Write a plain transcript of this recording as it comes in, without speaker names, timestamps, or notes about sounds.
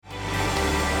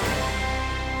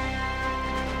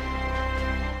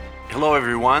Hello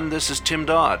everyone, this is Tim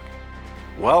Dodd.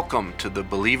 Welcome to the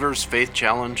Believers Faith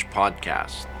Challenge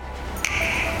podcast.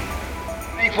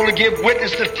 Thankful to give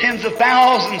witness to tens of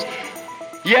thousands,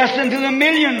 yes, and to the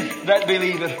millions that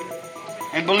believe it.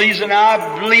 And believes, and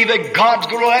I believe that God's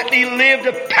going to let me live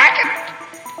to pack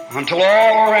it until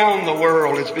all around the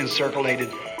world it's been circulated.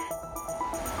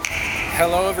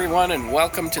 Hello everyone and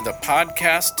welcome to the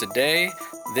podcast today.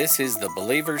 This is the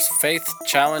Believers Faith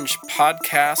Challenge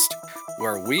podcast,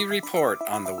 where we report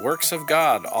on the works of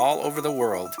God all over the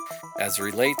world as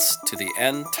relates to the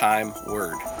end time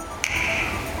word.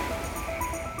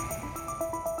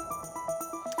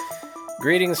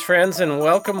 Greetings, friends, and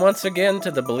welcome once again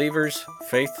to the Believers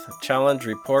Faith Challenge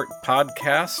Report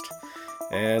podcast.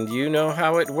 And you know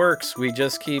how it works. We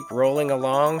just keep rolling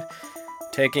along,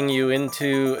 taking you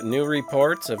into new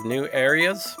reports of new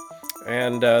areas.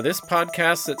 And this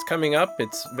podcast that's coming up,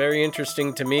 it's very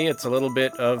interesting to me. It's a little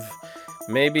bit of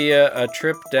maybe a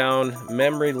trip down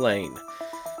memory lane.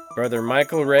 Brother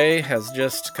Michael Ray has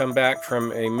just come back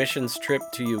from a missions trip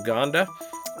to Uganda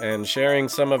and sharing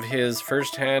some of his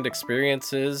firsthand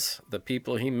experiences, the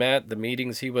people he met, the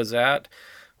meetings he was at,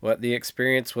 what the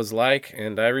experience was like.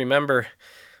 And I remember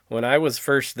when I was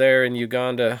first there in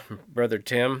Uganda, Brother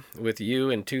Tim, with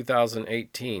you in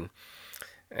 2018.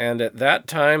 And at that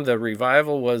time, the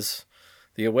revival was,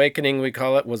 the awakening we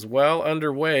call it, was well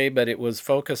underway, but it was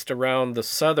focused around the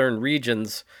southern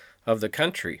regions of the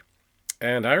country.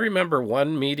 And I remember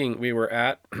one meeting we were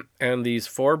at, and these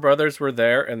four brothers were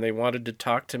there, and they wanted to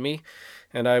talk to me.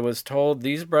 And I was told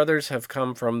these brothers have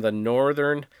come from the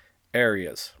northern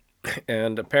areas.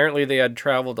 And apparently they had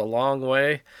traveled a long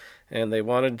way, and they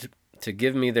wanted to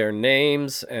give me their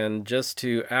names and just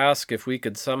to ask if we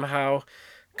could somehow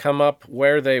come up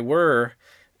where they were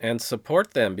and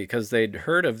support them, because they'd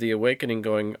heard of the awakening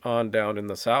going on down in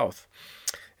the south.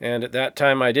 And at that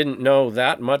time, I didn't know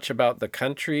that much about the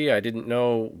country. I didn't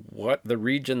know what the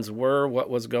regions were,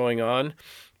 what was going on.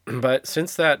 But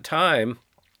since that time,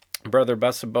 Brother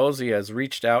Basabozi has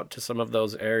reached out to some of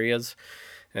those areas,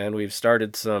 and we've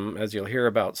started some, as you'll hear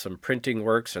about, some printing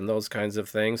works and those kinds of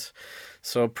things.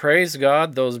 So praise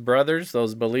God, those brothers,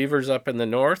 those believers up in the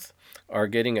north are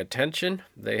getting attention.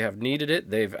 They have needed it.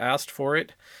 They've asked for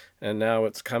it, and now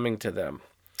it's coming to them.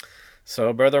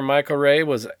 So Brother Michael Ray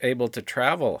was able to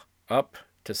travel up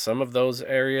to some of those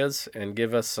areas and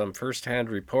give us some firsthand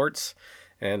reports,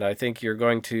 and I think you're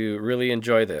going to really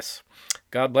enjoy this.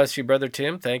 God bless you, Brother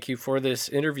Tim. Thank you for this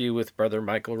interview with Brother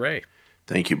Michael Ray.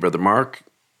 Thank you, Brother Mark,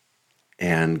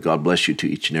 and God bless you to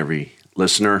each and every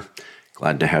listener.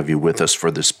 Glad to have you with us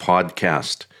for this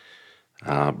podcast.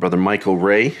 Brother Michael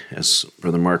Ray, as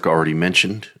Brother Mark already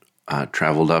mentioned,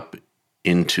 traveled up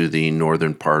into the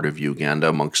northern part of Uganda,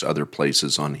 amongst other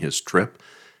places on his trip.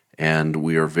 And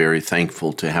we are very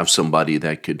thankful to have somebody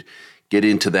that could get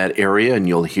into that area, and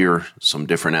you'll hear some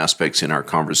different aspects in our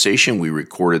conversation. We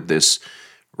recorded this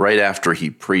right after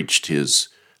he preached his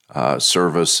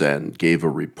service and gave a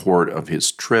report of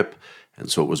his trip, and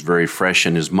so it was very fresh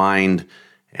in his mind,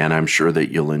 and I'm sure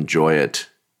that you'll enjoy it.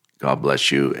 God bless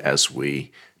you as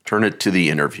we turn it to the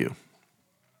interview.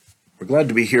 We're glad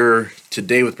to be here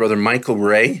today with Brother Michael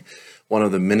Ray, one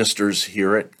of the ministers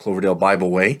here at Cloverdale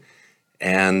Bible Way.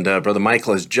 And Brother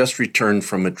Michael has just returned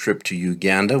from a trip to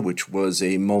Uganda, which was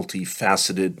a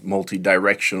multifaceted,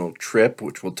 multi-directional trip,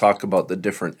 which we'll talk about the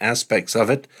different aspects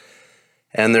of it.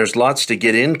 And there's lots to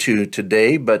get into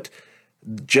today, but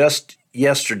just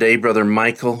yesterday, Brother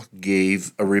Michael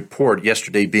gave a report,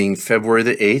 yesterday being February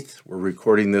the 8th. We're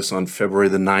recording this on February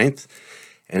the 9th.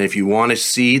 And if you want to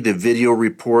see the video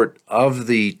report of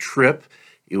the trip,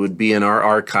 it would be in our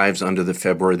archives under the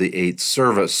February the 8th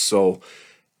service. So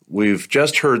we've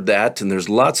just heard that, and there's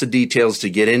lots of details to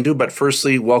get into. But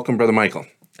firstly, welcome, Brother Michael.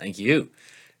 Thank you.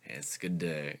 It's good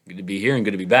to be here and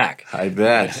good to be back. I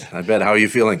bet. How are you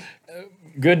feeling?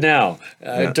 Good now.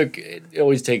 It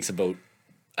always takes about,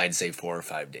 I'd say, 4 or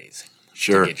 5 days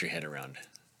to get your head around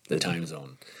the time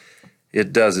zone.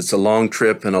 It does. It's a long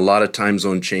trip and a lot of time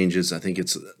zone changes. I think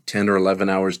it's 10 or 11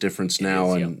 hours difference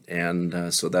now,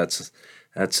 so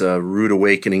that's a rude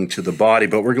awakening to the body.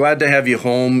 But we're glad to have you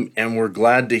home, and we're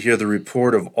glad to hear the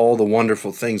report of all the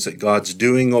wonderful things that God's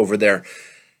doing over there.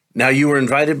 Now, you were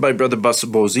invited by Brother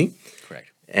Basabozi.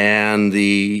 Correct. And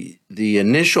the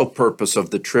initial purpose of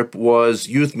the trip was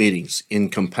youth meetings in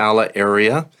Kampala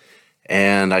area.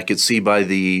 And I could see by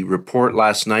the report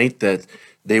last night that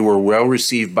they were well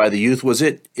received by the youth.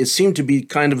 It seemed to be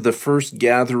kind of the first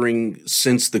gathering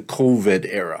since the COVID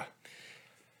era.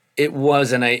 It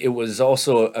was, and it was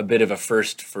also a bit of a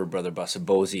first for Brother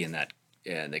Basabozi in that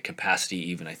the capacity,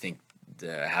 even I think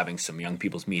having some young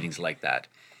people's meetings like that.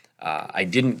 I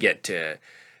didn't get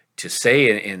to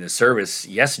say in the service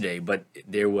yesterday, but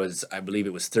there was, I believe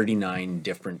it was 39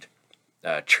 different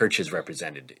churches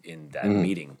represented in that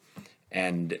meeting.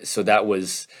 And so that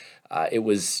was, it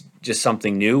was just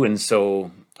something new. And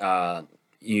so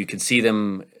you could see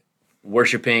them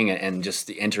worshiping and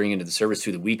just entering into the service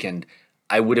through the weekend.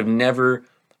 I would have never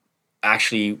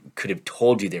actually could have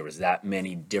told you there was that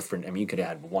many different. I mean, you could have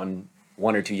had one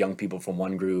or two young people from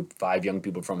one group, 5 young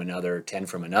people from another, 10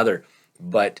 from another,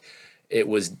 but it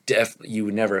was you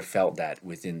would never have felt that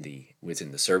within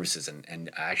the services. And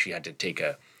I actually had to take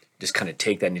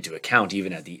that into account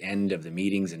even at the end of the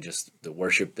meetings, and just the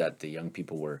worship that the young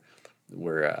people were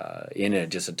in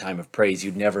just a time of praise.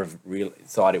 You'd never have really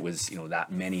thought it was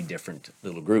that many different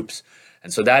little groups,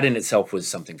 and so that in itself was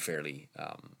something fairly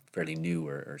new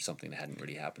or something that hadn't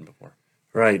really happened before.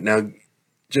 Right. Now,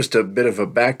 just a bit of a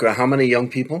background. How many young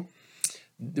people?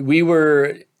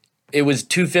 It was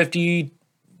 250,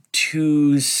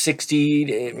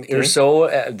 260 or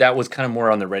so. That was kind of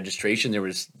more on the registration. There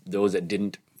was those that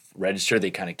didn't register.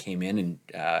 They kind of came in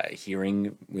and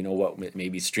hearing, what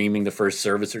maybe streaming the first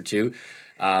service or two.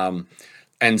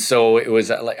 And so it was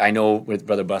like, I know with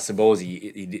Brother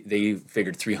Basabosi, they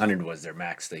figured 300 was their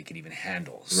max they could even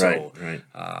handle. So, right.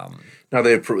 Now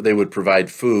they would provide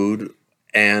food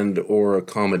and or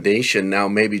accommodation. Now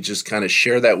maybe just kind of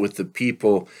share that with the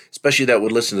people, especially that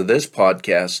would listen to this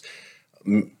podcast.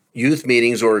 Youth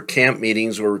meetings or camp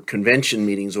meetings or convention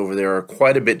meetings over there are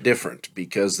quite a bit different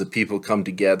because the people come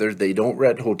together. They don't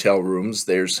rent hotel rooms.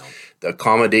 The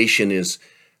accommodation is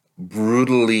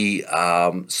brutally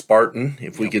Spartan,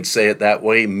 if we could say it that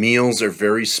way. Meals are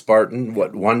very Spartan.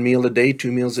 What, 1 meal a day,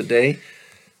 2 meals a day?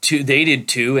 They did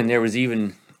 2, and there was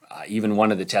even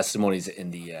one of the testimonies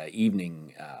in the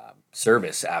evening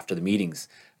service after the meetings.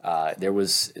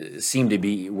 Seemed to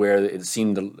be where it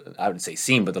seemed, I wouldn't say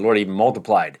seemed, but the Lord even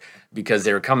multiplied, because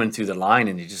they were coming through the line,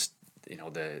 and they just,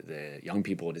 the young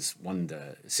people, one of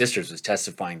the sisters was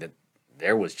testifying that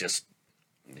there was just,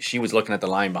 she was looking at the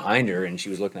line behind her, and she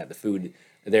was looking at the food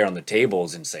there on the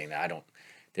tables and saying,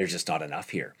 there's just not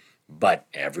enough here. But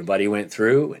everybody went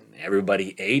through and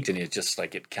everybody ate, and it's just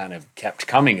like it kind of kept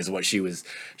coming, is what she was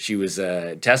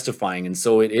testifying. And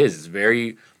so it's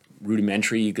very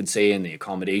rudimentary, you could say, in the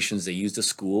accommodations. They used a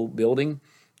school building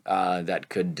that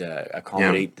could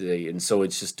accommodate and so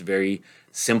it's just very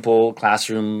simple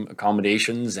classroom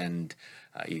accommodations, and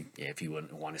if you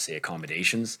wouldn't want to say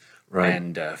accommodations, right,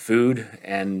 and food,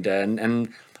 and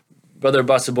Brother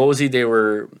Basabosi,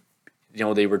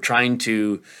 they were trying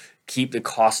to keep the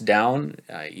cost down,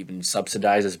 even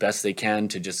subsidize as best they can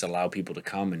to just allow people to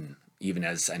come. And even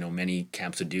as I know many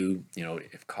camps would do,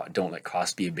 don't let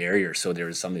cost be a barrier. So there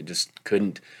was some that just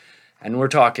couldn't. And we're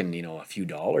talking, a few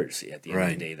dollars at the end of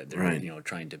the day that they're,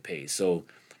 trying to pay. So,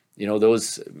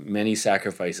 those many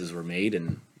sacrifices were made,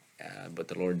 and but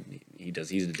the Lord,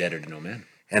 he's a debtor to no man.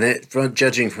 And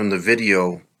judging from the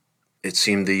video, it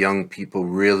seemed the young people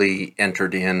really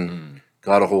entered in,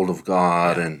 got a hold of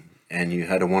God, and you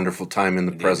had a wonderful time in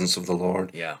the presence of the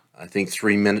Lord. Yeah. I think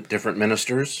 3 different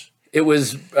ministers. It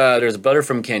was, there's a brother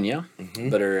from Kenya,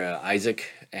 Brother Isaac,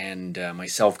 and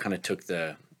myself kind of took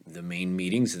the main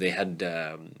meetings. They had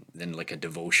then like a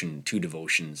devotion, 2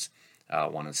 devotions,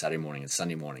 one on Saturday morning and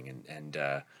Sunday morning, and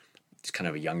it's kind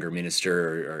of a younger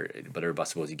minister, or Brother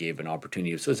Basabosi gave an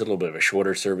opportunity. So it's a little bit of a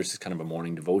shorter service. It's kind of a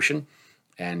morning devotion,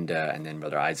 and then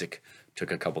Brother Isaac took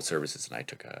a couple services, and I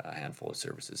took a handful of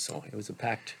services. So it was a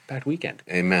packed weekend.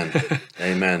 Amen.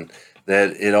 Amen.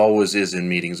 That it always is in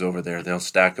meetings over there. They'll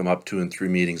stack them up 2 and 3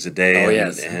 meetings a day,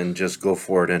 and just go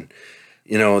for it. And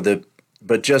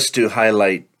but just to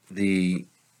highlight the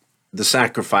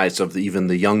sacrifice of even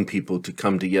the young people to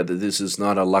come together. This is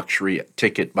not a luxury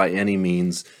ticket by any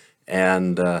means.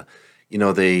 And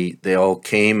they all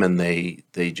came, and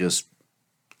they just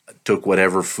took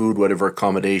whatever food, whatever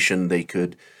accommodation they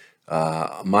could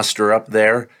muster up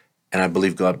there, and I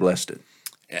believe God blessed it.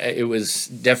 It was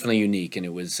definitely unique, and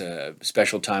it was a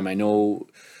special time. I know,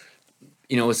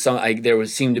 there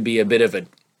seemed to be a bit of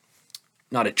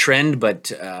not a trend,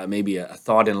 but maybe a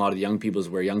thought in a lot of the young people's,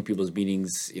 where young people's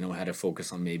meetings, had a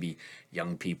focus on maybe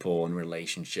young people and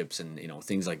relationships and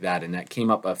things like that, and that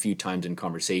came up a few times in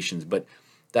conversations, but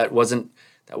that wasn't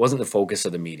the focus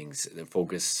of the meetings. The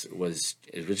focus was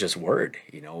just word,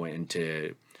 and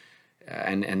to.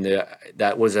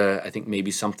 That was I think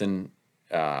maybe something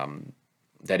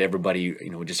that everybody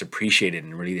just appreciated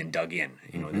and really then dug in.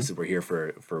 This is, we're here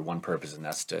for one purpose, and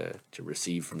that's to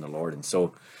receive from the Lord. And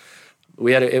so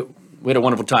we had a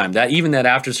wonderful time. That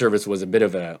after service was a bit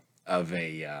of a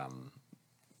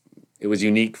It was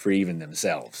unique for even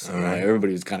themselves. So,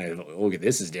 everybody was kind of, okay,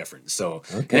 this is different. So,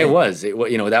 Okay. and it was,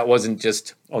 that wasn't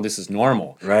just, oh, this is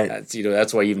normal. Right.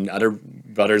 That's why even other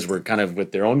brothers were kind of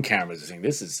with their own cameras saying,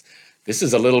 this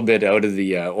is a little bit out of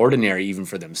the ordinary even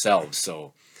for themselves.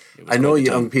 So, it was I know quite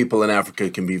the young time. people in Africa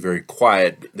can be very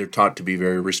quiet. They're taught to be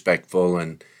very respectful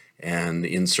and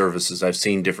in services. I've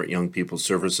seen different young people's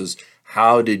services.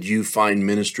 How did you find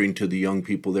ministering to the young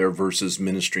people there versus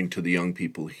ministering to the young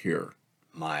people here?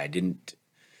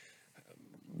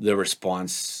 The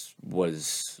response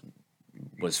was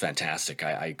fantastic.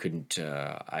 I couldn't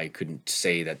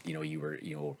say that you were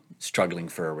struggling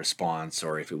for a response,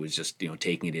 or if it was just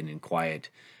taking it in quiet.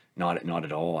 Not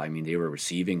at all. I mean, they were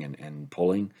receiving and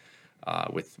pulling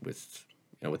with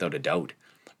without a doubt,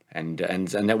 and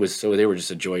that was, so they were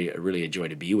just really a joy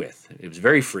to be with. It was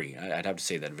very free. I'd have to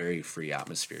say that, very free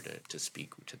atmosphere to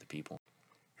speak to the people.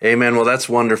 Amen. Well, that's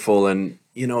wonderful. And,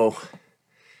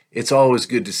 it's always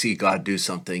good to see God do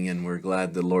something, and we're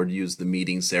glad the Lord used the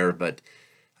meetings there. But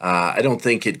I don't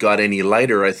think it got any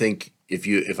lighter. I think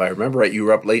if I remember right, you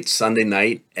were up late Sunday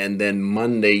night, and then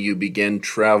Monday you began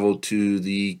travel to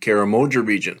the Karamoja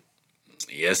region.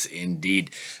 Yes,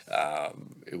 indeed.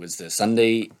 It was the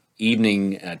Sunday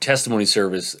evening testimony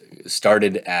service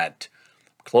started at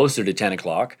closer to 10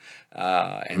 o'clock.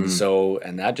 And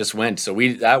that just went. So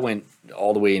that went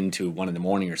all the way into 1 a.m.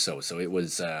 or so. So it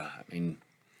was,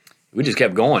 we just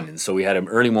kept going. And so we had an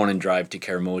early morning drive to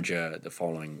Karamoja the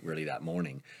following, really that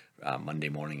morning, Monday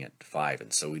morning at 5.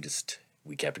 And so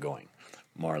we kept going,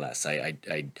 more or less.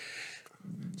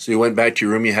 So you went back to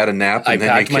your room, you had a nap, and I then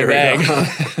packed you my carried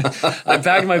bag. on. I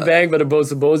packed my bag, but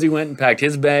Bozi went and packed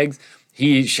his bags.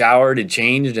 He showered and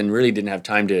changed and really didn't have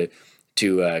time to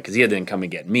because he had to then come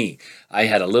and get me. I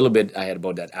had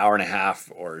about that hour and a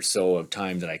half or so of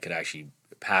time that I could actually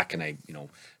pack, and I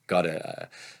got a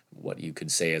what you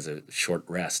could say as a short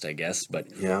rest, I guess,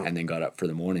 and then got up for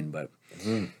the morning. But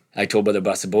I told Brother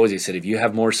Bozi, I said, if you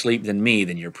have more sleep than me,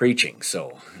 then you're preaching.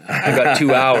 So I got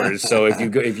 2 hours. So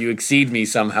if you exceed me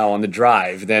somehow on the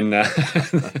drive, then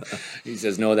he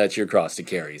says, no, that's your cross to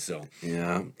carry. So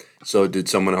Yeah. So did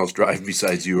someone else drive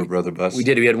besides you or Brother Bus? we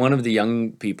did. We had one of the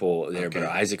young people there, Brother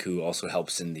Isaac, who also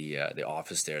helps in the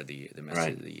office there,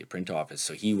 the print office.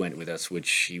 So he went with us, which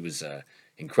he was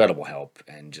incredible help,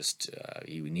 and just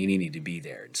he needed to be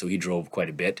there. So he drove quite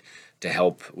a bit to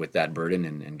help with that burden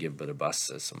and give Brother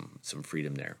Bus some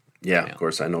freedom there. Yeah, of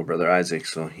course, I know Brother Isaac,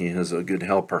 so he is a good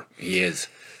helper. He is.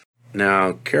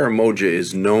 Now, Karamoja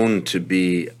is known to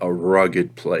be a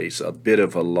rugged place, a bit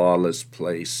of a lawless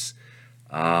place.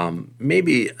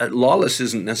 Maybe lawless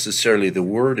isn't necessarily the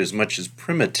word as much as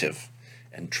primitive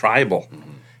and tribal.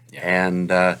 Mm-hmm. Yeah.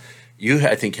 And you,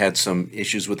 I think, had some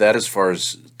issues with that as far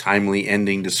as timely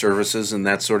ending to services and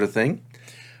that sort of thing.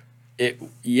 It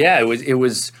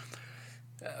was.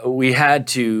 We had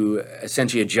to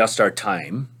essentially adjust our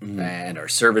time and our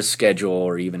service schedule,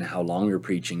 or even how long we were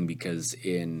preaching, because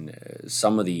in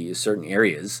some of the certain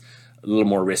areas, a little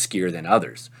more riskier than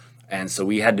others. And so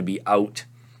we had to be out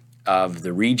of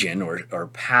the region or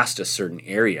past a certain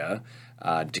area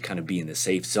to kind of be in the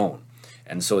safe zone.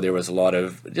 And so there was a lot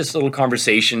of just a little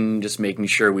conversation, just making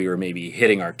sure we were maybe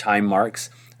hitting our time marks.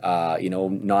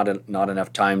 Not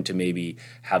enough time to maybe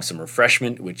have some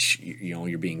refreshment, which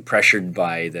you're being pressured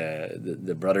by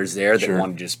the brothers there that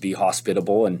want to just be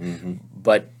hospitable, and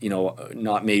but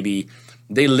not maybe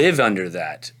they live under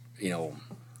that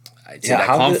I'd say that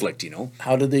conflict.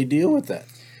 How do they deal with that?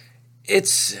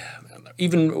 It's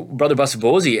even Brother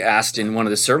Bozi asked in one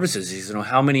of the services. He said,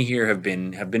 how many here have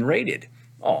been raided?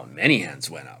 Oh, many hands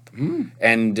went up.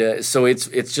 And so it's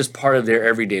just part of their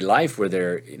everyday life, where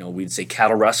they're, we'd say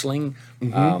cattle rustling.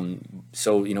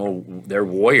 So, they're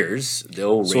warriors.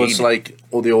 They'll raid. So it's like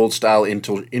the old style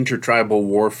intertribal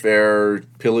warfare,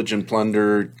 pillage and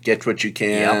plunder, get what you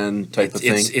can type of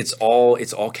thing. It's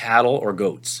all cattle or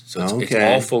goats. So it's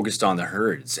all focused on the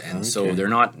herds. And so they're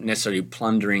not necessarily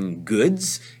plundering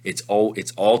goods. It's all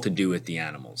to do with the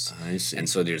animals. I see. And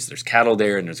so there's cattle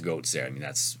there and there's goats there. I mean,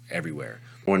 that's everywhere.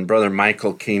 When Brother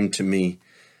Michael came to me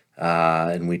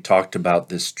and we talked about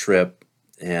this trip,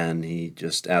 and he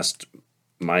just asked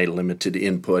my limited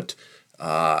input,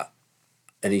 and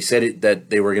he said that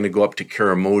they were going to go up to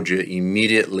Karamoja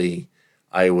immediately,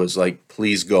 I was like,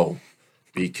 please go,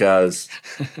 because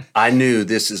I knew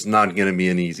this is not going to be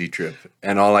an easy trip.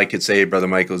 And all I could say, Brother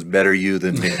Michael, is better you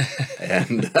than me.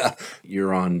 And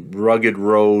you're on rugged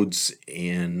roads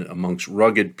and amongst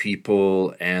rugged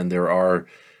people, and there are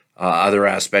other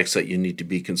aspects that you need to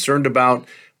be concerned about.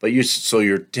 But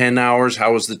you're 10 hours.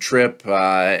 How was the trip?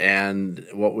 And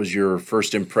what was your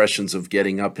first impressions of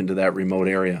getting up into that remote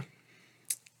area?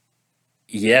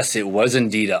 Yes, it was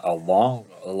indeed a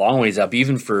long ways up.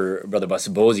 Even for Brother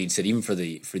Basabosi, he said even for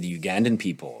the Ugandan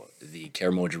people, the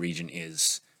Karamoja region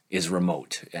is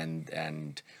remote,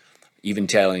 and even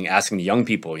asking the young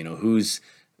people, who's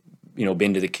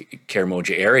been to the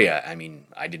Karamoja area. I mean,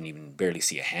 I didn't even barely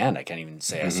see a hand. I can't even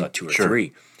say I saw two or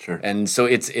three. Sure. And so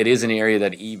it is an area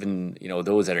that even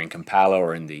those that are in Kampala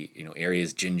or in the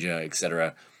areas Jinja,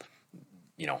 etc.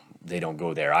 They don't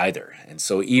go there either. And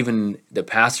so even the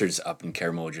pastors up in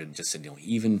Karamoja just said,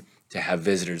 even to have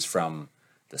visitors from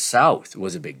the south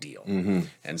was a big deal.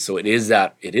 And so it is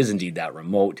indeed that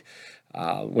remote.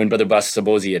 When Brother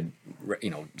Basabosi had,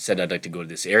 said I'd like to go to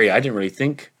this area, I didn't really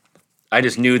think. I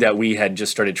just knew that we had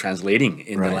just started translating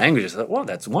in the language. I thought, well,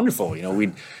 that's wonderful.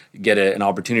 We'd get an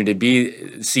opportunity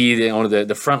to see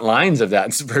the front lines of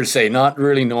that per se, not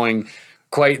really knowing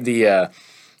quite the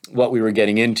what we were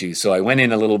getting into. So I went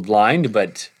in a little blind,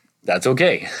 but that's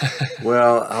okay.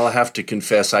 Well, I'll have to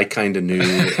confess, I kind of knew,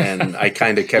 and I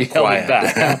kind of kept quiet.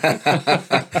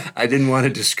 I didn't want to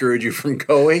discourage you from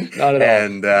going. Not at all.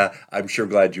 And I'm sure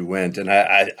glad you went. And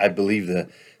I believe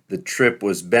the trip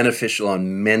was beneficial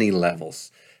on many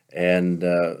levels. And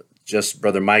just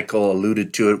Brother Michael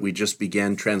alluded to it. We just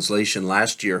began translation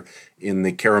last year in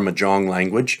the Karamojong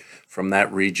language from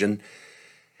that region.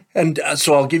 And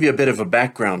so I'll give you a bit of a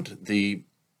background. The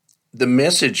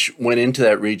message went into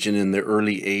that region in the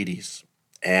early 80s.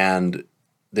 And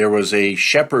there was a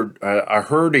shepherd, a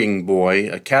herding boy,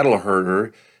 a cattle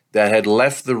herder that had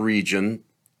left the region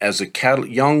as a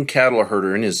young cattle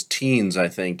herder in his teens, I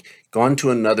think, gone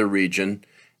to another region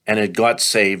and had got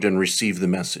saved and received the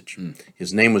message.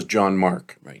 His name was John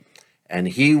Mark. Right. And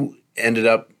he ended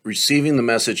up receiving the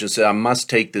message and said, I must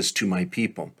take this to my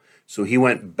people. So he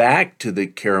went back to the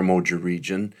Karamoja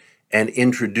region and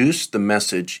introduced the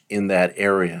message in that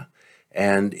area,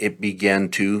 and it began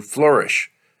to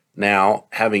flourish. Now,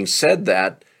 having said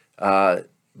that,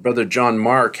 Brother John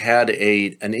Mark had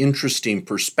an interesting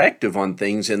perspective on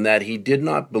things in that he did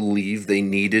not believe they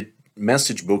needed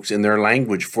message books in their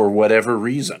language for whatever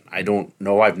reason. I don't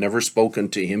know. I've never spoken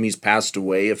to him. He's passed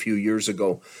away a few years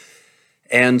ago.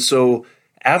 And so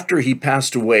after he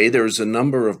passed away, there was a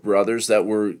number of brothers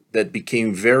that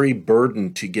became very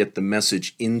burdened to get the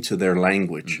message into their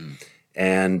language.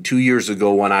 And 2 years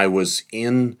ago, when I was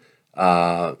in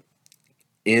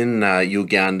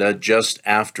Uganda, just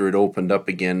after it opened up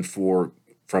again from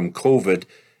COVID,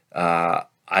 I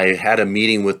had a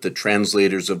meeting with the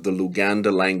translators of the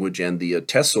Luganda language and the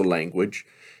Ateso language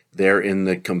there in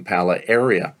the Kampala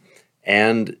area.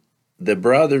 And the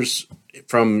brothers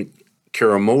from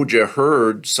Karamoja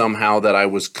heard somehow that I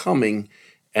was coming,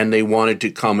 and they wanted to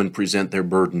come and present their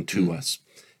burden to us.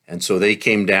 And so they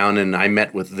came down, and I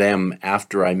met with them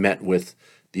after I met with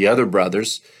the other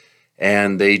brothers,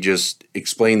 and they just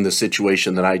explained the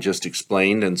situation that I just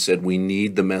explained and said, we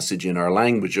need the message in our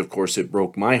language. Of course, it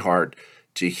broke my heart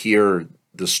to hear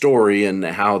the story and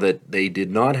how that they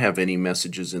did not have any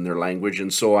messages in their language.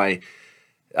 And so I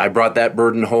brought that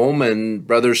burden home, and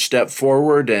brothers stepped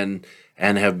forward and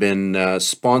have been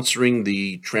sponsoring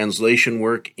the translation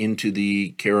work into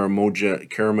the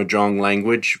Karamojong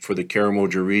language for the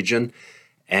Karamoja region.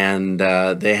 And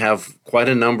they have quite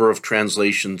a number of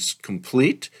translations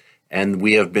complete. And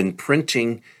we have been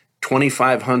printing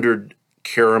 2,500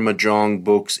 Karamojong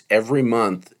books every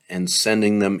month and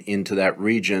sending them into that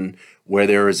region where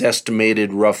there is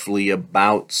estimated roughly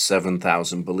about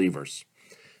 7,000 believers.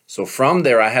 So from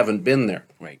there, I haven't been there.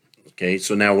 Right. Okay,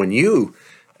 so now when you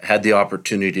had the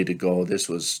opportunity to go, this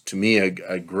was to me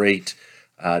a great,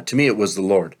 to me it was the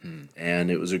Lord, and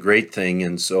it was a great thing.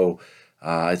 And so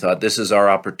I thought this is our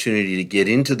opportunity to get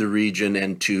into the region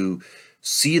and to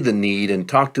see the need and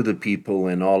talk to the people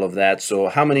and all of that. So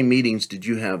how many meetings did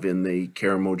you have in the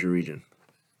Karamoja region?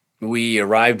 We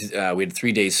arrived, we had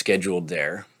 3 days scheduled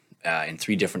there in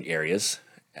 3 different areas.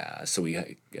 So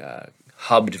we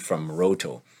hubbed from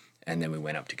Roto, and then we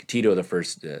went up to Katito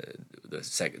the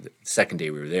second day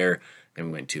we were there. Then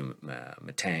we went to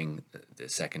Matang the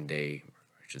second day,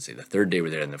 I should say the third day we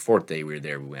were there, and the fourth day we were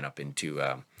there, we went up into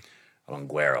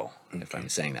Longuero, if I'm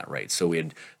saying that right. So we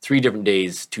had 3 different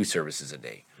days, 2 services a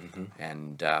day.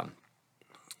 And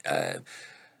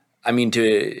I mean,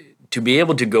 to be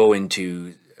able to go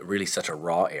into really such a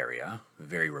raw area,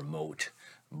 very remote,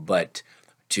 but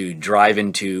to drive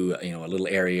into a little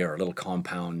area or a little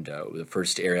compound. The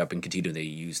first area up in Katito, they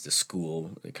used the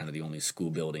school, kind of the only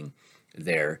school building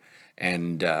there,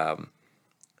 and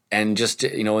just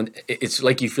it's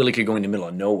like you feel like you're going to the middle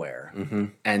of nowhere,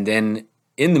 and then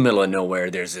in the middle of nowhere,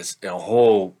 there's this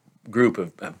whole group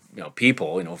of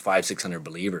people, 500-600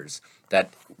 believers that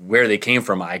where they came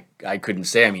from, I couldn't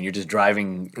say. I mean, you're just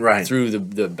driving Right. through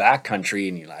the back country,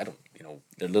 and I don't,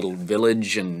 their little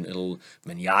village and little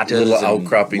manatas, Little and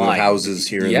outcropping of houses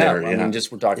here and there. I Yeah. mean,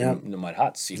 just we're talking the mud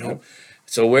huts,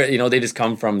 So where they just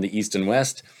come from the east and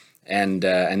west, and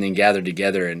then gather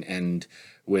together and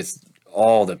with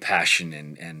all the passion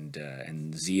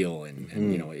and zeal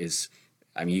and is.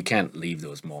 I mean, you can't leave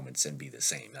those moments and be the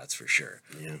same. That's for sure.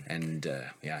 Yeah. And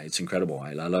it's incredible.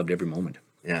 I loved every moment.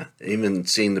 Yeah, even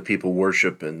seeing the people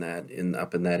worship up in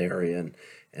that area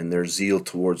and their zeal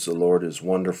towards the Lord is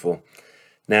wonderful.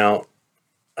 Now,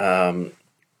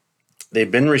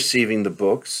 they've been receiving the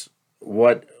books.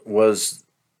 What was,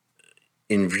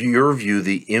 in your view,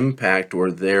 the impact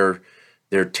or their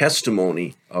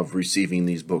testimony of receiving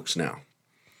these books now?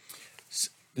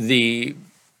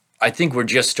 I think we're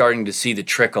just starting to see the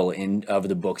trickle of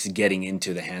the books getting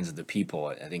into the hands of the people.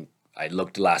 I think I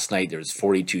looked last night. There's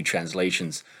 42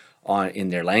 translations in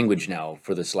their language now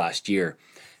for this last year,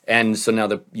 and so now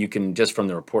you can just from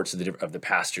the reports of the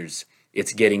pastors,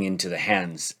 it's getting into the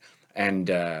hands. And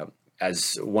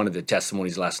as one of the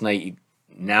testimonies last night,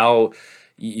 now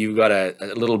you've got a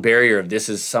little barrier of this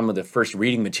is some of the first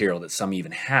reading material that some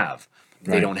even have.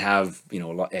 They don't have a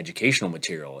lot educational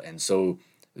material, and so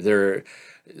they're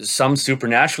some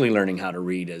supernaturally learning how to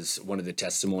read, as one of the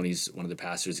testimonies one of the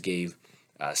pastors gave.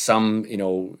 Some,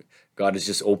 God is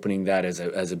just opening that as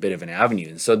a bit of an avenue,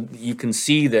 and so you can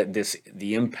see that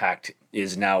the impact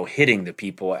is now hitting the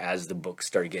people as the books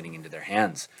start getting into their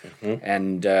hands,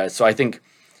 and so I think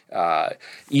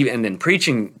even then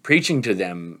preaching to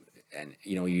them, and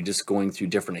you're just going through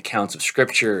different accounts of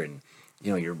Scripture, and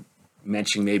you're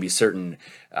mentioning maybe a certain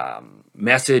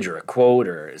message or a quote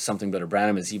or something. Brother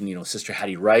Branham is even Sister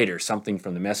Hattie Wright or something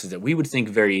from the message that we would think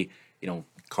very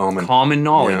common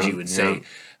knowledge, you would say.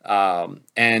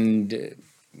 And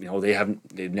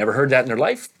they've never heard that in their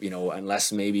life,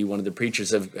 unless maybe one of the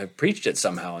preachers have preached it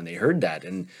somehow and they heard that.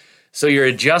 And so you're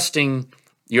adjusting,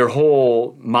 your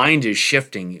whole mind is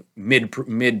shifting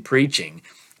mid preaching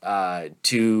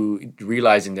to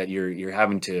realizing that you're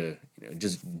having to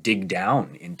just dig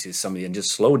down into somebody and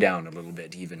just slow down a little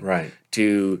bit, even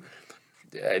to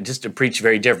just to preach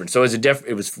very different. So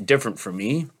it was different for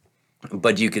me.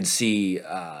 But you could see,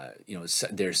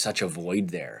 there's such a void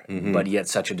there, but yet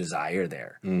such a desire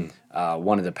there.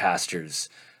 One of the pastors,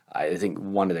 I think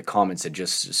one of the comments that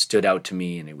just stood out to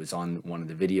me, and it was on one of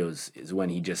the videos, is when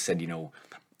he just said,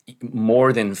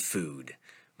 more than food,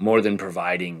 more than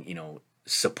providing,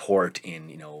 support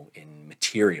in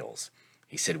materials.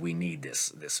 He said, we need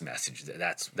this message.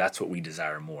 That's what we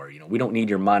desire more. We don't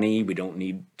need your money. We don't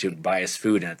need to buy us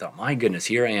food. And I thought, my goodness,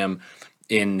 here I am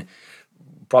in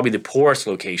probably the poorest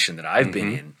location that I've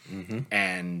been in,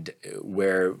 and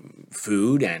where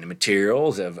food and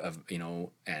materials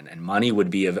and money would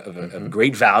be of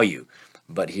great value.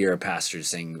 But here a pastor is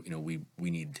saying, we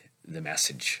need the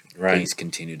message. Please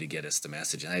continue to get us the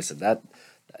message. And I said that,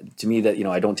 to me, that,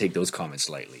 I don't take those comments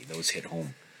lightly. Those hit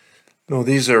home. No,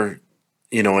 these are,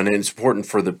 and it's important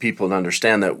for the people to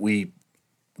understand that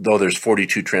though there's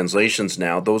 42 translations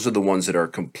now, those are the ones that are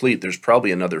complete. There's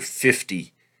probably another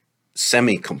 50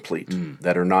 semi-complete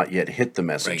that are not yet hit the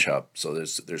message hub. So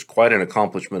there's quite an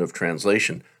accomplishment of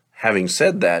translation. Having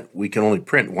said that, we can only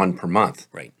print one per month.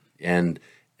 Right. And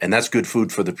that's good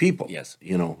food for the people. Yes.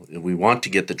 We want to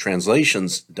get the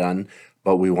translations done,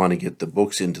 but we want to get the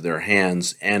books into their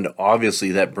hands. And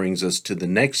obviously that brings us to the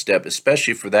next step,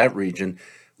 especially for that region,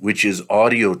 which is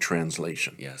audio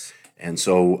translation. Yes. And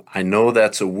so I know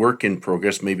that's a work in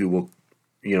progress. Maybe we'll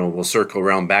circle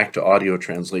around back to audio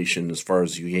translation as far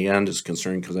as Uganda is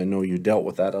concerned, because I know you dealt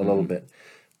with that a little bit.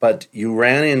 But you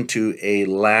ran into a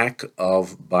lack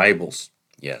of Bibles.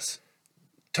 Yes.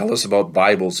 Tell us about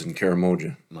Bibles in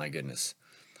Karamoja. My goodness.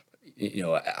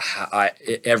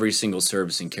 Every single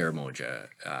service in Karamoja,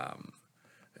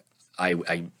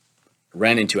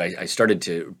 I started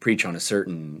to preach on a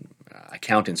certain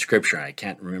account in Scripture. I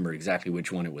can't remember exactly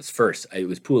which one it was first. It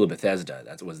was Pool of Bethesda.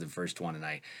 That was the first one.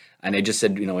 And I just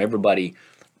said, everybody,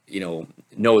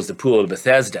 knows the Pool of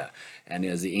Bethesda. And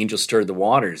as the angel stirred the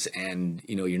waters, and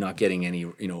you're not getting any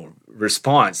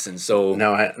response, and so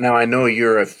now I know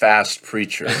you're a fast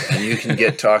preacher, and you can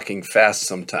get talking fast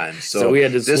sometimes. So we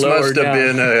had to this slow must her have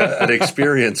down. been an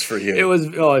experience for you. It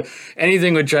was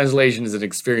anything with translation is an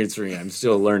experience for me. I'm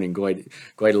still learning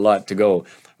quite a lot to go.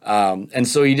 And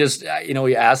so he just,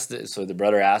 he asked, so the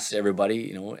brother asked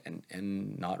everybody,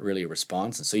 and not really a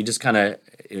response. And so he just kind of,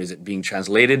 is it being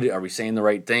translated? Are we saying the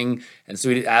right thing? And so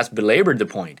he belabored the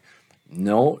point.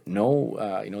 No,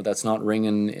 that's not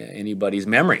ringing anybody's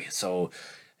memory. So,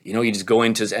 you just go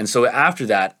into, and so after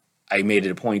that, I made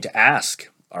it a point to ask,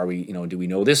 are we, do we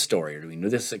know this story, or do we know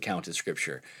this account of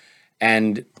Scripture?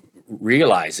 And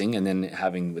realizing, and then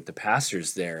having with the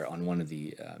pastors there on one of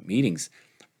the meetings,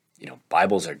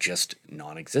 Bibles are just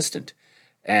non-existent.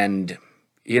 And,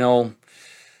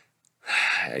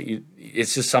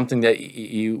 it's just something that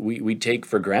we take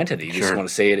for granted. You just want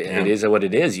to say it. It is what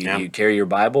it is. You carry your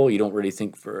Bible. You don't really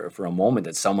think for a moment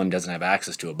that someone doesn't have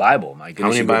access to a Bible. My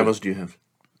goodness, how many Bibles do you have?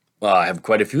 Well, I have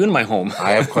quite a few in my home.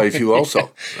 I have quite a few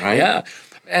also. Right? Yeah.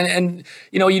 And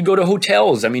you go to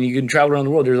hotels. I mean, you can travel around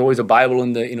the world. There's always a Bible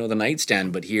in the the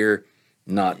nightstand, but here,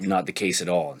 not the case at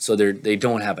all. So they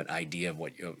don't have an idea of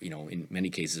what in many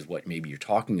cases what maybe you're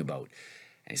talking about.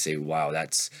 And you say, wow,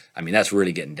 that's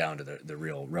really getting down to the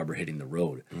real rubber hitting the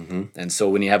road. Mm-hmm. And so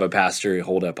when you have a pastor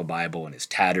hold up a Bible and it's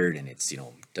tattered and it's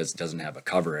doesn't have a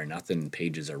cover or nothing,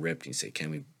 pages are ripped, and you say,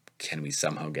 can we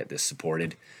somehow get this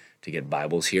supported to get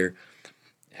Bibles here?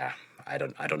 Yeah, I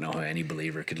don't know how any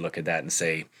believer could look at that and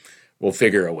say, we'll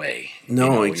figure a way.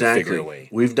 No, exactly.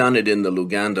 We've done it in the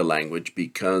Luganda language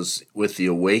because with the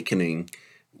awakening,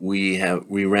 we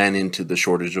ran into the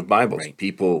shortage of Bibles. Right.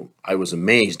 People, I was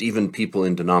amazed, even people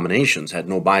in denominations had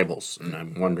no Bibles. And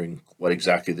I'm wondering what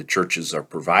exactly the churches are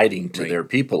providing to their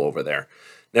people over there.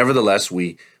 Nevertheless,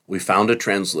 we found a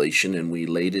translation and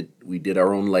we did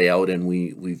our own layout, and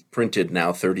we've printed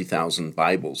now 30,000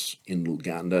 Bibles in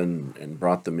Luganda and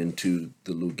brought them into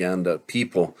the Luganda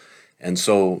people. And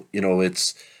so,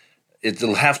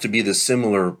 it'll have to be the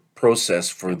similar process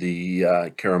for the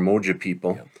Karamoja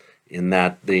people. Yep. In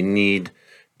that they need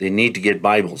to get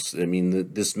Bibles. I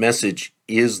mean, this message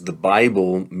is the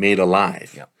Bible made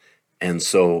alive. Yep. And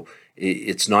so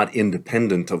it's not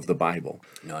independent of the Bible.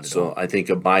 Not at all. I think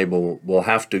a Bible will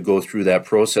have to go through that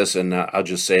process, and I'll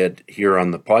just say it here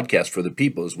on the podcast for the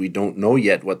people, is we don't know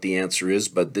yet what the answer is,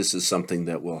 but this is something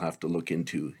that we'll have to look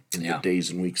into in the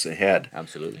days and weeks ahead.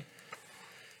 Absolutely.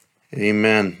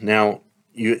 Amen. Now,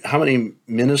 how many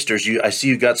ministers? I see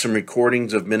you got some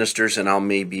recordings of ministers, and I'll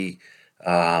maybe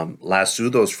lasso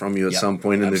those from you at some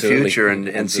point in the future,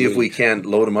 and see if we can't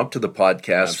load them up to the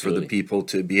podcast for the people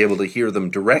to be able to hear them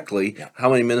directly. Yeah. How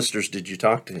many ministers did you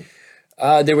talk to?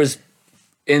 There was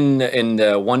in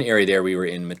the one area there, we were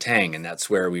in Matang, and that's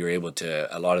where we were able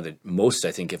to, most,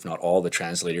 I think, if not all the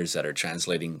translators that are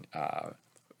translating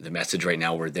the message right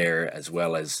now were there, as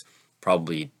well as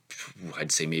probably,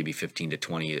 I'd say maybe 15 to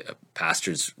 20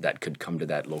 pastors that could come to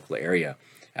that local area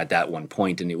at that one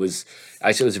point. And it was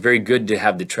very good to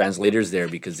have the translators there,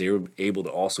 because they were able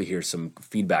to also hear some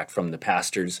feedback from the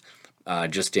pastors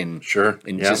just some,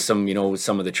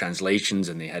 some of the translations,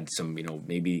 and they had some,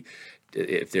 maybe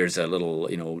if there's a little,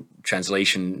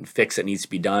 translation fix that needs to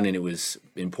be done. And it was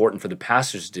important for the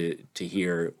pastors to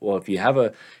hear, well, if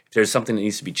there's something that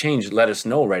needs to be changed, let us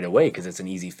know right away, because it's an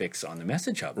easy fix on the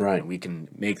Message Hub. Right. And we can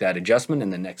make that adjustment,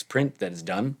 and the next print that is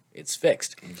done, it's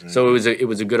fixed. Exactly. So it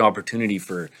was a good opportunity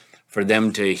for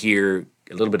them to hear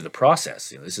a little bit of the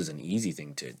process. This is an easy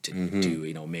thing to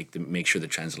make sure the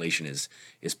translation is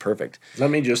perfect.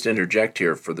 Let me just interject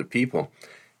here for the people,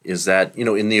 is that,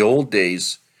 in the old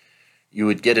days, you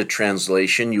would get a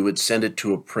translation, you would send it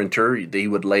to a printer, they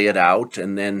would lay it out,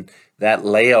 and then that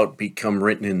layout become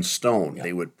written in stone. Yep.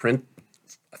 They would print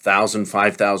 1,000,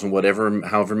 5,000,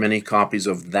 however many copies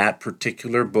of that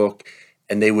particular book,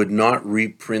 and they would not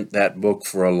reprint that book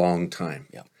for a long time,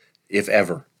 if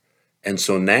ever. And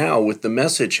so now with the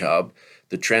Message Hub,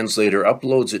 the translator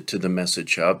uploads it to the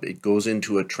Message Hub. It goes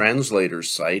into a translator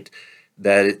site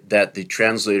that the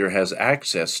translator has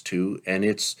access to, and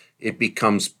it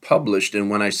becomes published.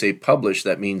 And when I say published,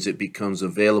 that means it becomes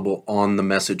available on the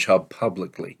Message Hub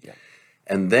publicly. Yeah.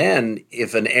 And then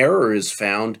if an error is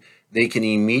found, they can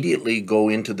immediately go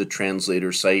into the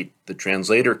translator site, the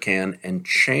translator can, and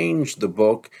change the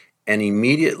book and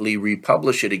immediately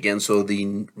republish it again. So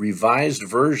the revised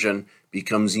version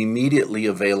becomes immediately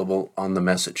available on the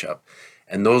Message Hub.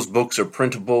 And those books are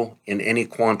printable in any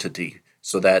quantity,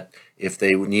 so that if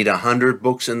they need 100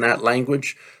 books in that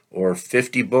language, or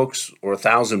 50 books, or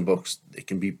 1,000 books, they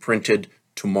can be printed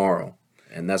tomorrow.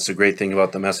 And that's the great thing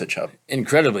about the Message Hub.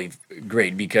 Incredibly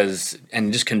great,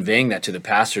 and just conveying that to the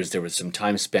pastors, there was some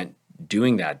time spent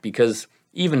doing that, because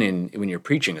even when you're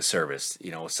preaching a service,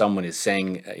 someone is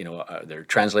saying, they're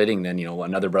translating, then,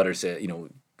 another brother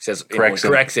says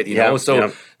corrects it,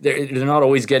 so they're not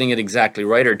always getting it exactly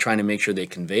right, or trying to make sure they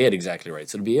convey it exactly right.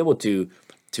 So to be able to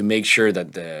make sure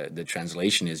that the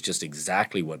translation is just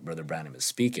exactly what Brother Branham is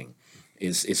speaking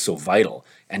is so vital,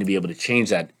 and to be able to change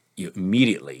that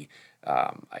immediately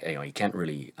you can't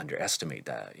really underestimate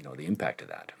that, the impact of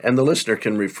that. And the listener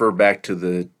can refer back to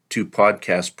the 2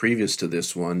 podcasts previous to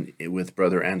this one with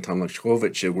Brother Anton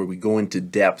Lechkovich, where we go into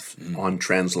depth on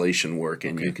translation work,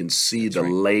 and you can see the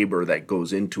labor that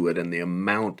goes into it and the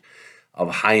amount of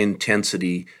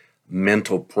high-intensity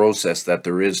mental process that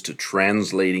there is to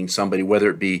translating somebody, whether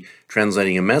it be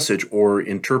translating a message or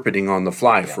interpreting on the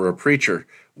fly for a preacher,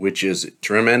 which is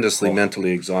tremendously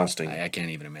mentally exhausting. I can't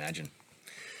even imagine.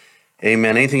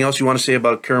 Amen. Anything else you want to say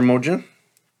about Karamoja?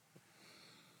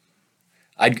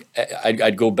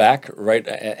 I'd go back right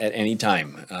at any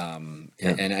time,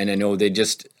 and I know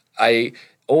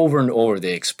over and over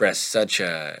they express such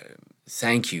a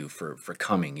thank you for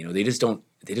coming. They just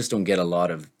don't get a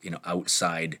lot of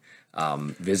outside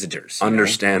visitors.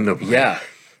 Understandably, yeah.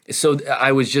 So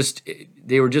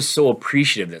they were just so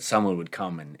appreciative that someone would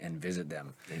come and visit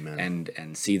them. Amen.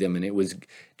 and see them, and it was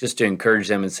just to encourage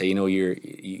them and say,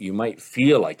 you might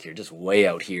feel like you're just way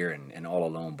out here and all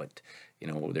alone, but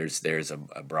there's a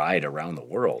bride around the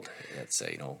world. That's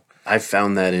I've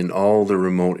found that in all the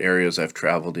remote areas I've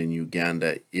traveled in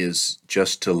Uganda is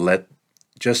just to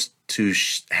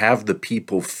have the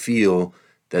people feel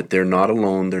that they're not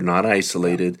alone, they're not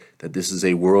isolated, that this is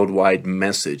a worldwide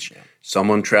message. Yeah.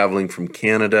 Someone traveling from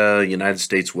Canada, United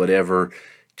States, whatever,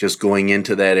 just going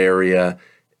into that area,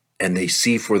 and they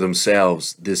see for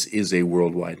themselves this is a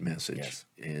worldwide message. Yes.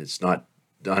 It's not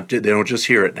they don't just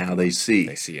hear it now, they see.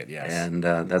 They see it, yes. And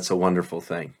that's a wonderful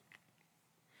thing.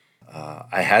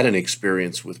 I had an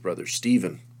experience with Brother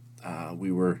Stephen.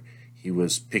 He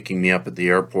was picking me up at the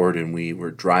airport, and we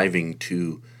were driving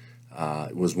to,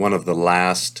 it was one of the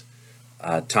last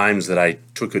times that I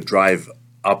took a drive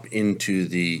up into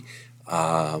the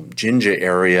Jinja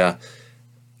area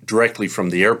directly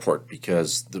from the airport,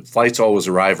 because the flights always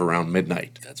arrive around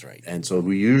midnight. That's right. And so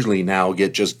we usually now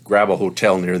just grab a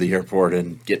hotel near the airport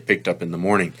and get picked up in the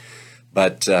morning.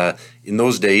 But in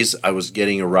those days, I was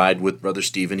getting a ride with Brother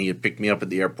Stephen. He had picked me up at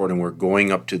the airport, and we're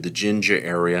going up to the Jinja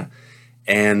area.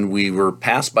 And we were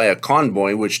passed by a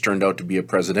convoy, which turned out to be a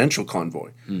presidential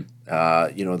convoy.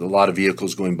 A lot of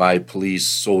vehicles going by, police,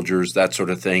 soldiers, that sort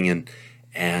of thing.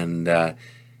 And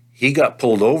he got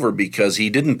pulled over because he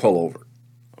didn't pull over.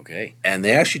 Okay. And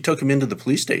they actually took him into the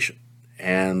police station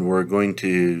and were going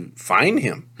to fine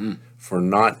him for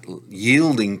not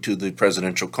yielding to the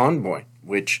presidential convoy,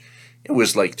 which it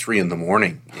was like 3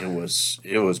 a.m.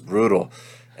 It was brutal.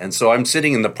 And so I'm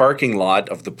sitting in the parking lot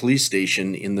of the police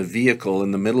station in the vehicle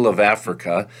in the middle of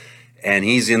Africa, and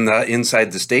he's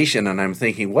inside the station, and I'm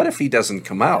thinking, what if he doesn't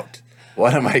come out?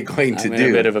 What am I going to do? I'm in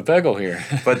a bit of a pickle here.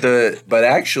 But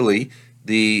actually,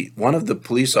 one of the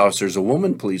police officers, a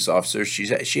woman police officer,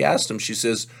 she asked him, she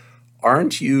says,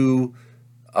 "Aren't you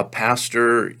a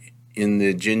pastor in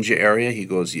the Jinja area?" He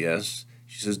goes, "Yes."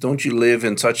 She says, "Don't you live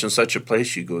in such and such a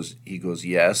place?" He goes,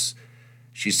 "Yes."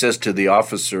 She says to the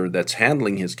officer that's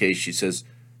handling his case, she says,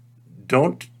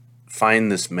 "Don't fine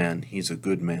this man. He's a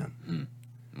good man."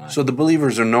 So the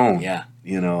believers are known. Yeah.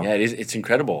 Yeah, it's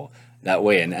incredible that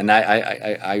way. And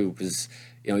I was,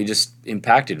 you just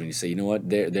impacted when you say, what,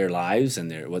 their lives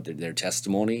and their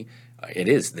testimony,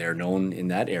 they're known in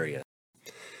that area.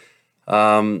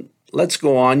 Let's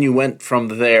go on. You went from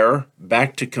there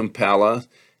back to Kampala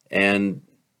and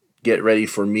get ready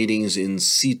for meetings in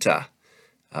Sita.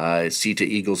 Sita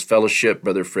Eagles Fellowship,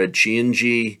 Brother Fred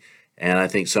Chianji, and I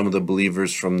think some of the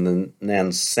believers from the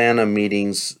Nansana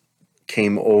meetings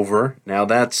came over. Now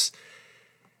that's,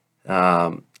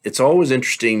 it's always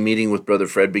interesting meeting with Brother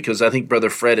Fred, because I think Brother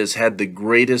Fred has had the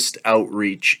greatest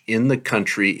outreach in the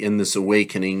country in this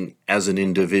awakening as an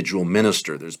individual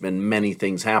minister. There's been many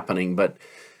things happening, but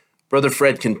Brother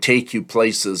Fred can take you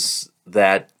places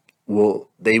that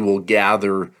they will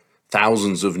gather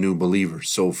thousands of new believers.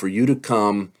 So for you to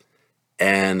come,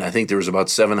 and I think there was about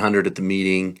 700 at the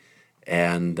meeting,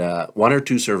 and 1 or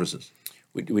 2 services.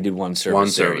 We did one service. One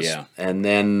service, yeah. And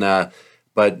then,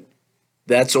 but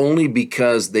that's only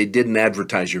because they didn't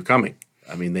advertise you're coming.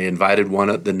 I mean, they invited one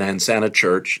at the Nansana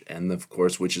Church, and of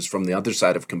course, which is from the other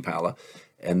side of Kampala.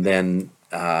 And then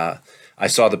I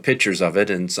saw the pictures of it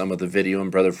and some of the video,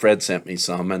 and Brother Fred sent me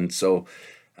some. And so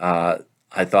I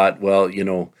thought, well,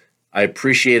 I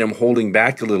appreciate him holding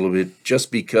back a little bit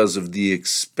just because of the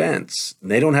expense.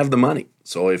 They don't have the money.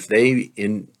 So if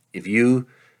you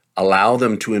allow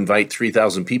them to invite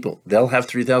 3,000 people, they'll have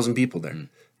 3,000 people there.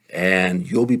 And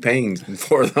you'll be paying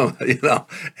for them,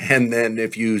 And then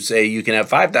if you say you can have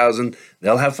 5,000,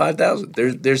 they'll have 5,000.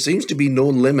 There seems to be no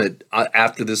limit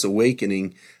after this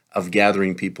awakening of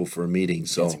gathering people for a meeting.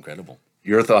 So it's incredible.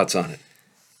 Your thoughts on it?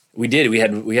 We did. We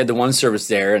had the one service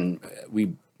there, and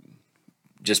we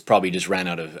just ran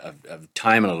out of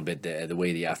time a little bit the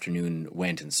way the afternoon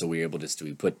went, and so we were able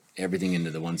we put everything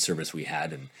into the one service we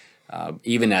had, and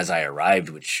even as I arrived,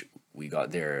 which we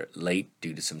got there late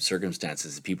due to some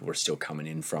circumstances, people were still coming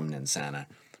in from Nansana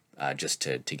just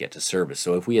to get to service.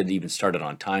 So if we had even started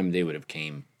on time, they would have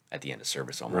came at the end of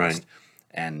service almost.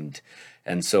 Right.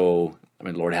 And so, I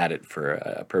mean, Lord had it for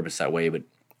a purpose that way, but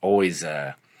always,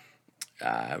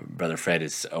 Brother Fred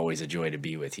is always a joy to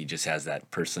be with. He just has that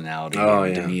personality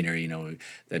and demeanor,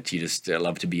 that you just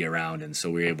love to be around. And so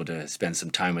we were able to spend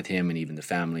some time with him and even the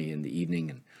family in the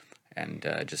evening and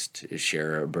just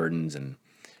share our burdens.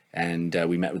 And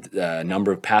we met with a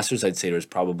number of pastors. I'd say there was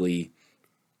probably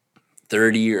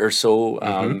 30 or so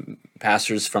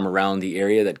pastors from around the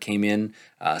area that came in.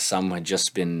 Some had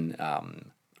just been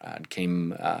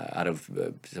came out of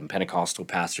some Pentecostal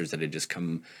pastors that had just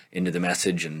come into the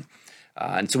message, and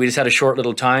so we just had a short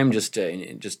little time just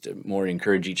to more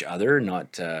encourage each other.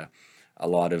 Not a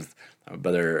lot of.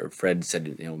 Brother Fred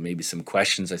said, maybe some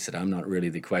questions. I said, I'm not really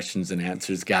the questions and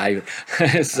answers guy.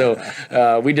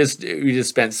 So we just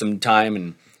spent some time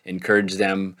and encouraged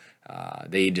them.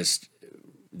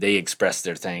 They expressed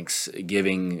their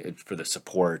thanksgiving for the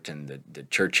support and the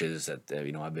churches that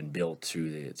have been built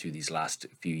through these last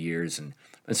few years, and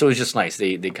so it was just nice.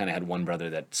 They kind of had one brother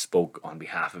that spoke on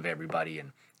behalf of everybody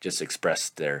and just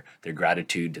expressed their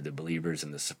gratitude to the believers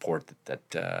and the support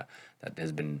that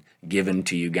has been given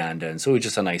to Uganda, and so it was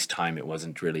just a nice time. It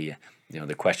wasn't really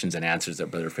the questions and answers that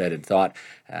Brother Fred had thought,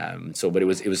 but it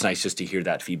was nice just to hear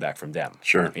that feedback from them.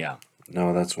 Sure. Yeah.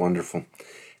 No, that's wonderful.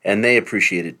 And they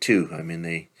appreciate it too. I mean,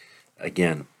 they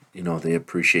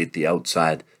appreciate the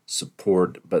outside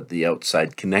support, but the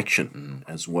outside connection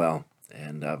as well.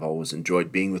 And I've always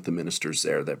enjoyed being with the ministers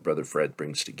there that Brother Fred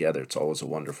brings together. It's always a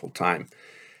wonderful time.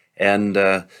 And,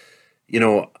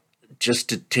 just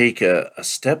to take a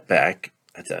step back,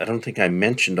 I don't think I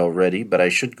mentioned already, but I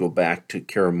should go back to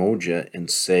Karamoja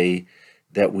and say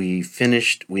that we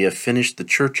have finished the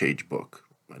Church Age book.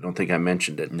 I don't think I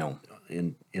mentioned it. No.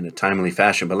 In a timely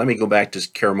fashion, but let me go back to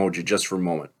Karamoja just for a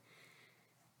moment.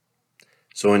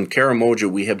 So in Karamoja,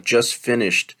 we have just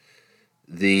finished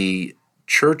the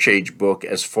Church Age book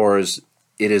as far as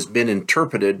it has been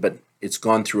interpreted, but it's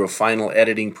gone through a final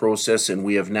editing process, and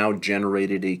we have now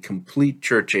generated a complete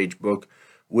Church Age book,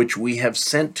 which we have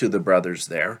sent to the brothers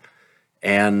there,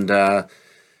 and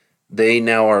they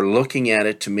now are looking at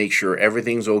it to make sure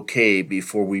everything's okay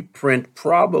before we print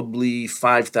probably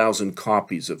 5,000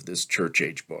 copies of this Church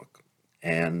Age book.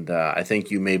 And I think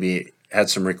you maybe had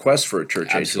some requests for a Church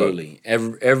Age book. Absolutely.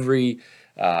 Every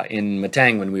in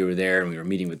Matang, when we were there and we were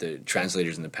meeting with the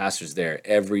translators and the pastors there,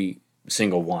 every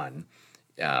single one,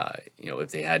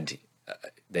 if they had,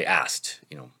 they asked,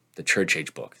 the Church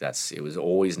Age book. It was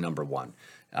always number one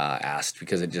asked,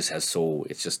 because it just has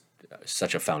it's just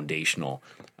such a foundational,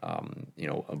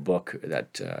 a book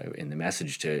that in the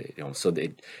message to, so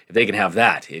if they can have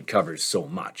that, it covers so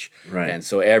much. Right. And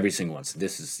so every single one. So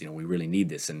this is, we really need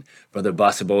this. And Brother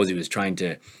Basabozi was trying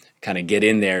to kind of get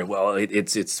in there. Well,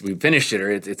 it's we finished it,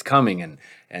 or it's coming,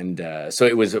 and so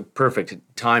it was a perfect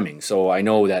timing. So I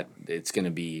know that it's going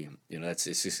to be, it's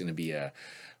just going to be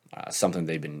something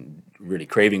they've been really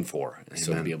craving for. Amen.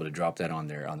 So to be able to drop that on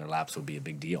their laps will be a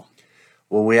big deal.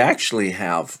 Well, we actually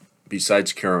have,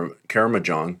 besides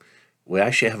Karamojong, we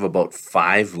actually have about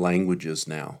 5 languages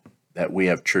now that we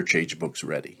have Church Age books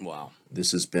ready. Wow.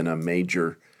 This has been a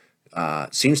major,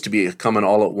 seems to be coming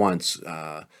all at once.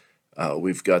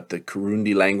 We've got the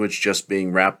Kirundi language just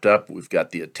being wrapped up. We've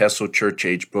got the Ateso Church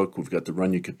Age book. We've got the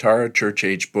Ranyakatara Church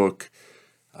Age book.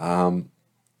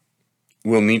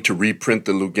 We'll need to reprint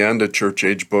the Luganda Church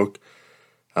Age book.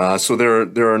 So there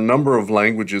are a number of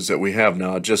languages that we have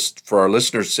now. Just for our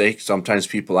listeners' sake, sometimes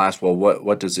people ask, well,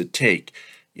 what does it take?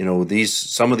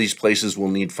 Some of these places will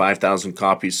need 5,000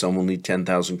 copies, some will need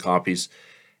 10,000 copies,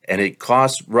 and it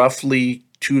costs roughly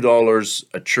 $2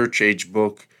 a Church Age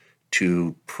book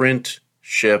to print,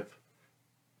 ship,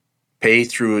 pay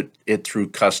through it through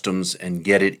customs, and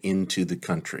get it into the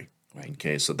country. Right.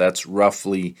 Okay, so that's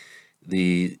roughly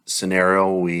the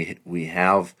scenario. We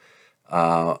have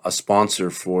a sponsor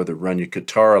for the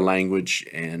Ranyakatara language,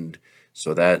 and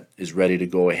so that is ready to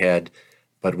go ahead.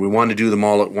 But we want to do them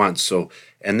all at once. So,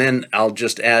 and then I'll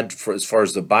just add, for as far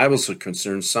as the Bibles are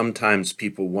concerned, sometimes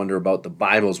people wonder about the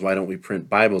Bibles. Why don't we print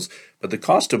Bibles? But the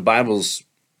cost of Bibles,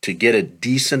 to get a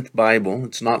decent Bible,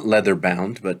 it's not leather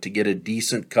bound, but to get a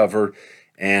decent cover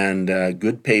and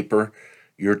good paper,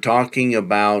 you're talking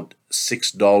about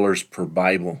 $6 per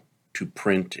Bible to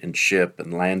print and ship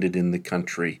and land it in the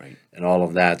country. Right. And all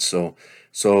of that. So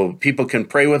people can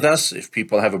pray with us. If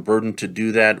people have a burden to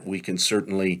do that, we can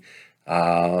certainly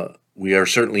we are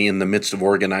certainly in the midst of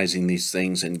organizing these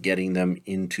things and getting them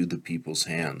into the people's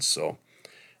hands. So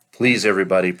please,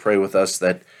 everybody, pray with us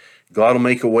that God will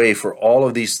make a way for all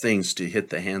of these things to hit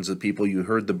the hands of people. You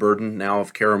heard the burden now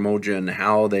of Karamoja and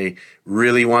how they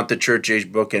really want the church age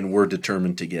book, and we're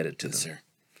determined to get it to them. Sir.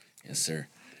 Yes, sir.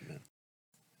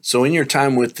 So in your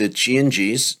time with the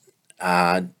Chianjis,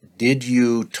 did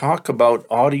you talk about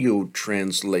audio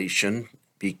translation?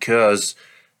 Because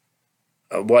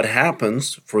what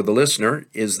happens for the listener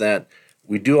is that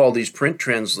we do all these print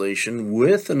translation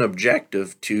with an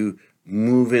objective to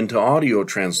move into audio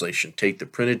translation, take the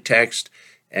printed text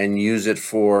and use it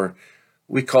for,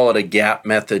 we call it a gap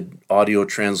method audio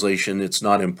translation. It's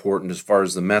not important as far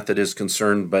as the method is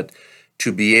concerned, but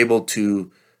to be able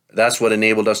to, that's what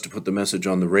enabled us to put the message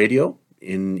on the radio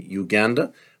in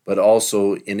Uganda, but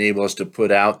also enable us to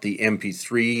put out the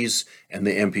MP3s and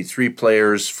the MP3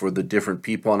 players for the different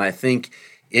people. And I think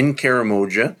in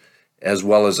Karamoja, as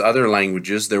well as other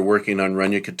languages, they're working on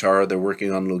Ranyakatara, they're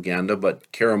working on Luganda,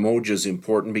 but Karamoja is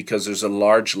important because there's a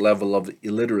large level of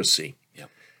illiteracy. Yeah.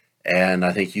 And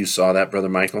I think you saw that, Brother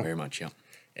Michael. Very much, yeah.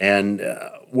 And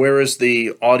where is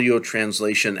the audio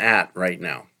translation at right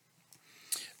now?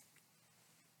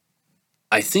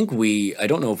 I think I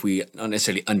don't know if we not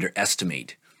necessarily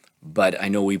underestimate, but I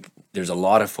know there's a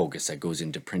lot of focus that goes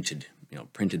into printed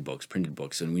books.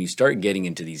 And when you start getting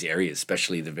into these areas,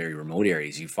 especially the very remote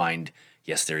areas, you find,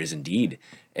 yes, there is indeed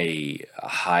a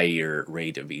higher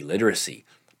rate of illiteracy.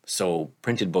 So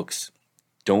printed books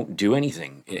don't do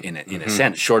anything in a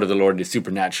sense, short of the Lord is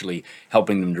supernaturally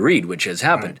helping them to read, which has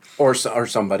happened. Right. Or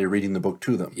somebody reading the book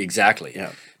to them. Exactly.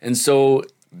 Yeah. And so,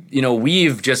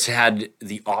 we've just had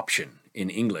the option. In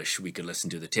English, we could listen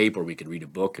to the tape or we could read a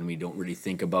book, and we don't really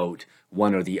think about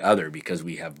one or the other because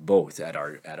we have both at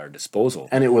our disposal.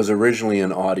 And it was originally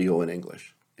an audio in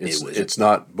English. It's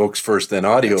not books first, then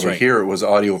audio. That's right. Here it was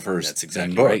audio first, That's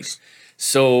exactly then books. Right.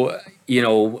 So,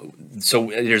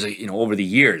 there's over the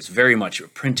years, very much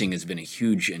printing has been a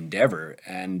huge endeavor,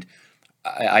 and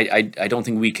I don't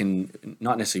think we can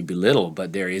not necessarily belittle,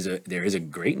 but there is a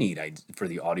great need for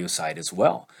the audio side as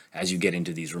well as you get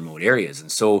into these remote areas.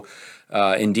 And so,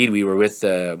 indeed, we were with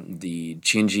the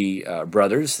Chianji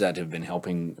brothers that have been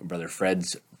helping Brother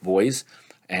Fred's boys,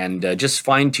 and just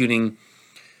fine tuning,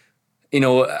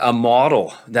 a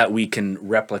model that we can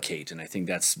replicate. And I think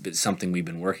that's something we've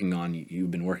been working on.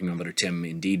 You've been working on, Brother Tim,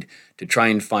 indeed, to try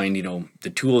and find the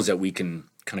tools that we can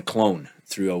kind of clone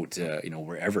throughout,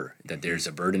 wherever that there's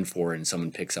a burden for, and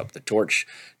someone picks up the torch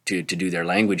to do their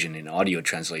language in an audio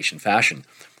translation fashion.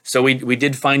 So we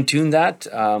did fine tune that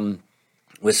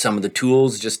with some of the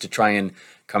tools just to try and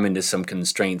come into some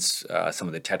constraints, some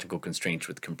of the technical constraints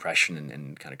with compression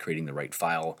and kind of creating the right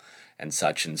file and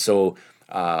such. And so,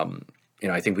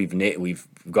 I think we've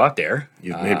got there.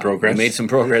 You've made progress. We made some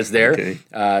progress there.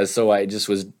 Okay. So I just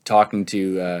was talking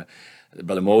to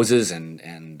Brother Moses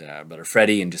and Brother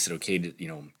Freddie, and just said, okay,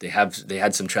 they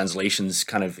had some translations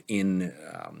kind of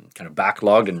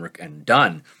backlogged and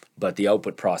done, but the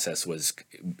output process was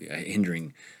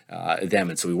hindering them,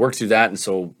 and so we worked through that, and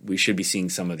so we should be seeing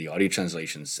some of the audio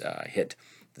translations hit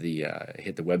the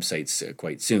websites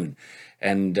quite soon.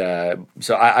 And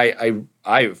so I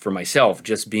for myself,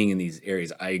 just being in these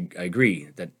areas, I agree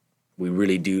that we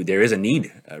really do. There is a need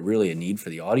for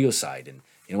the audio side, and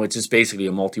it's just basically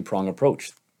a multi-pronged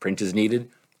approach. Print is needed,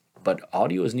 but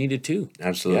audio is needed too.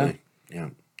 Absolutely,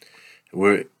 yeah.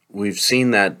 We've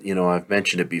seen that. I've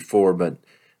mentioned it before, but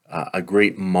a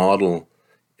great model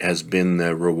has been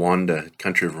the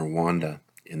country of Rwanda,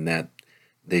 in that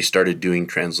they started doing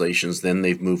translations, then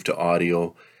they've moved to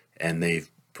audio, and they've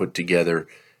put together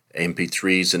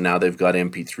MP3s, and now they've got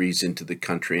MP3s into the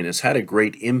country, and it's had a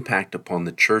great impact upon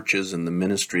the churches and the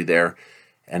ministry there.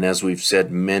 And as we've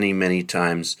said many, many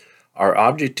times, our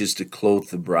object is to clothe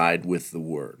the bride with the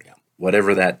word,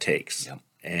 whatever that takes. Yeah.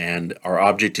 And our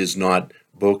object is not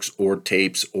books or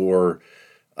tapes or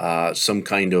some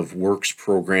kind of works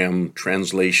program,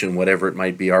 translation, whatever it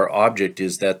might be. Our object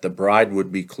is that the bride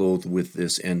would be clothed with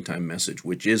this end-time message,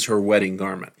 which is her wedding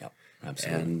garment. Yep,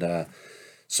 absolutely. And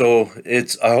so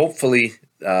it's hopefully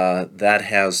that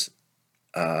has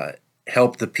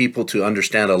helped the people to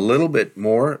understand a little bit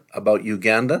more about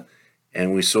Uganda.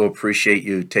 And we so appreciate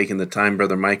you taking the time,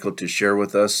 Brother Michael, to share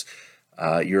with us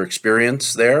your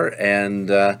experience there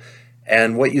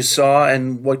and what you saw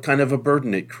and what kind of a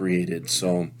burden it created.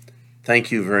 So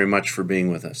thank you very much for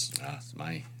being with us. It's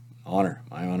my honor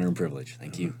and privilege.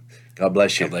 Thank you. God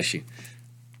bless you. God bless you.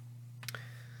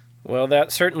 Well,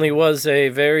 that certainly was a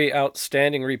very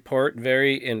outstanding report,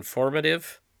 very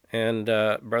informative, And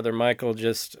Brother Michael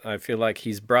I feel like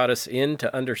he's brought us in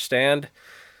to understand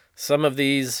some of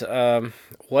these,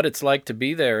 what it's like to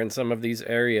be there in some of these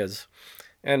areas.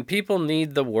 And people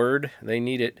need the word. They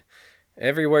need it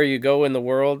everywhere you go in the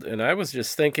world. And I was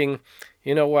just thinking,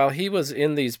 while he was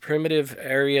in these primitive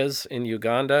areas in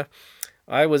Uganda,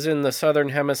 I was in the southern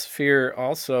hemisphere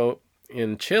also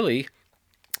in Chile,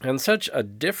 and such a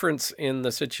difference in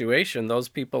the situation. Those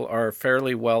people are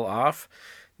fairly well off.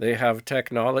 They have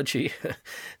technology.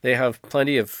 They have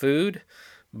plenty of food,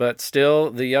 but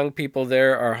still the young people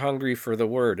there are hungry for the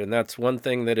word. And that's one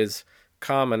thing that is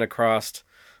common across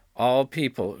all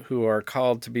people who are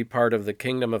called to be part of the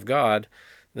kingdom of God,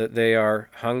 that they are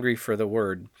hungry for the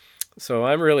word. So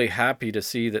I'm really happy to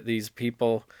see that these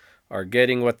people are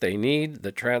getting what they need.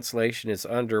 The translation is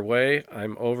underway.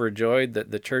 I'm overjoyed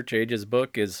that the Church Ages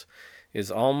book is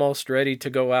almost ready to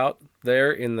go out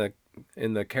there in the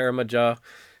Karamoja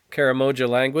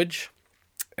language.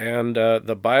 And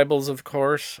the Bibles, of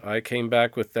course, I came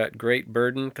back with that great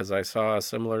burden because I saw a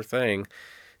similar thing.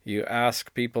 You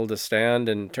ask people to stand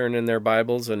and turn in their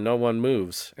Bibles and no one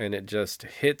moves, and it just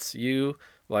hits you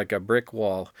like a brick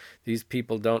wall. These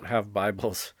people don't have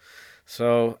Bibles.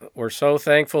 So we're so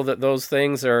thankful that those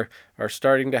things are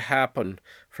starting to happen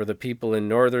for the people in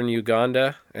northern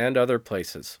Uganda and other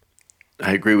places.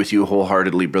 I agree with you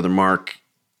wholeheartedly, Brother Mark.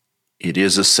 It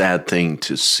is a sad thing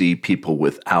to see people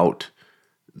without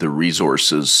the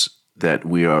resources that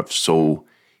we have so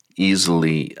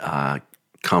easily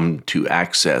come to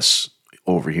access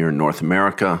over here in North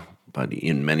America, but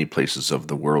in many places of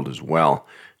the world as well.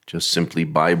 Just simply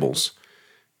Bibles.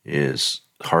 Is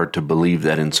hard to believe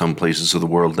that in some places of the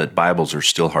world that Bibles are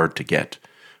still hard to get.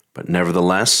 But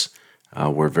nevertheless,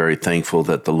 we're very thankful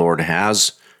that the Lord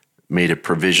has made a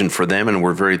provision for them, and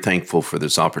we're very thankful for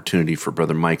this opportunity for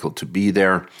Brother Michael to be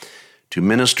there, to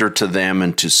minister to them,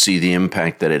 and to see the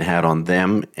impact that it had on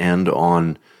them and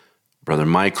on Brother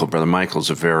Michael. Brother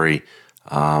Michael's a very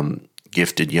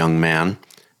gifted young man,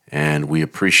 and we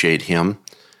appreciate him,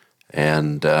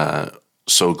 and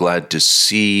so glad to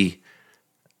see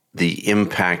the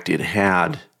impact it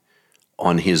had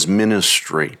on his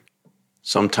ministry.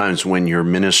 Sometimes when you're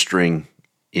ministering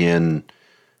in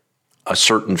a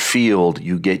certain field,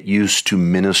 you get used to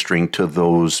ministering to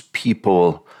those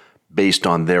people based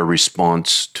on their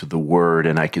response to the word.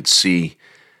 And I could see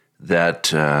that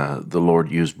the Lord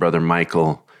used Brother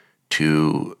Michael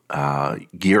to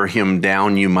gear him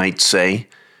down, you might say,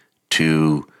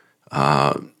 to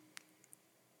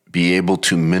be able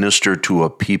to minister to a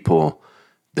people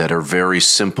that are very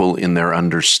simple in their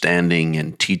understanding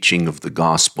and teaching of the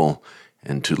gospel,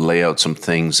 and to lay out some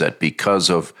things that because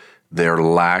of their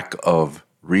lack of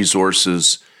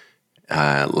resources,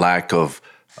 lack of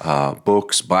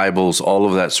books, Bibles, all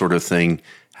of that sort of thing,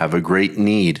 have a great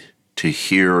need to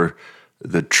hear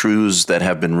the truths that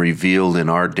have been revealed in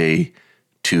our day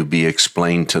to be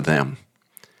explained to them.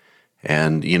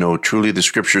 And, truly the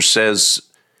scripture says,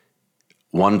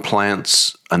 one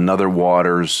plants, another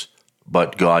waters,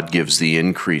 but God gives the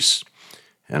increase.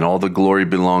 And all the glory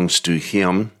belongs to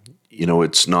him.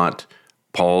 It's not,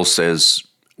 Paul says,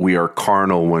 we are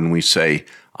carnal when we say,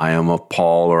 I am of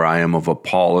Paul, or I am of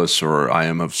Apollos, or I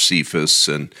am of Cephas.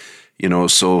 And,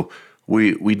 so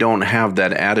we don't have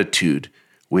that attitude.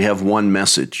 We have one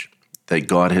message that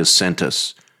God has sent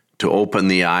us to open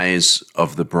the eyes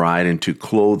of the bride and to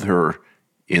clothe her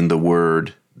in the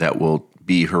word that will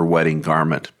be her wedding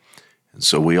garment. And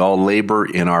so we all labor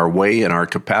in our way, in our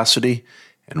capacity,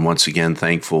 and once again,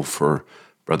 thankful for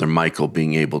Brother Michael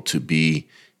being able to be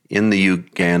in the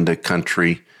Uganda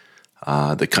country,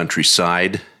 the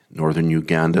countryside, northern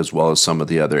Uganda, as well as some of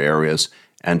the other areas,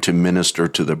 and to minister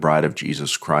to the bride of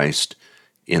Jesus Christ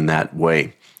in that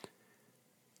way.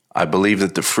 I believe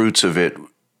that the fruits of it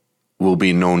will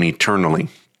be known eternally,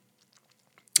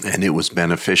 and it was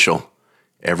beneficial.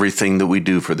 Everything that we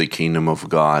do for the kingdom of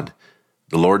God,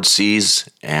 the Lord sees,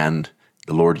 and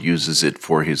the Lord uses it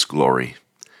for his glory.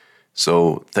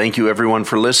 So thank you, everyone,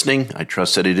 for listening. I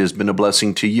trust that it has been a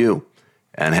blessing to you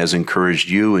and has encouraged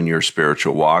you in your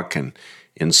spiritual walk, and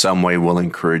in some way will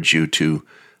encourage you to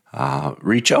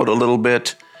reach out a little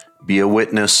bit, be a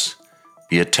witness,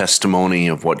 be a testimony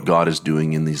of what God is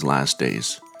doing in these last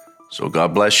days. So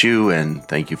God bless you, and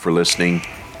thank you for listening.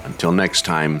 Until next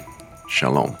time,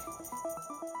 shalom.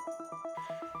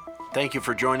 Thank you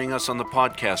for joining us on the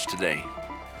podcast today.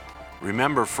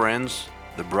 Remember, friends,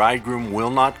 the bridegroom will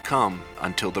not come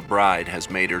until the bride has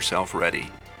made herself ready.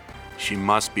 She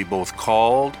must be both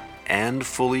called and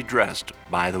fully dressed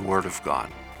by the Word of God.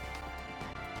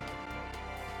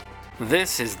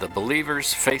 This is the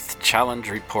Believer's Faith Challenge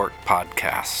Report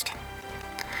podcast.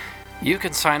 You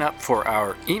can sign up for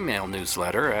our email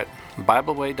newsletter at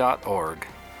BibleWay.org.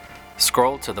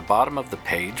 Scroll to the bottom of the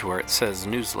page where it says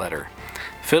Newsletter.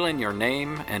 Fill in your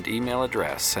name and email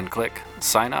address and click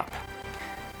Sign Up.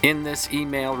 In this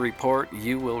email report,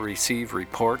 you will receive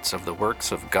reports of the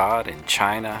works of God in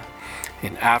China,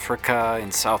 in Africa,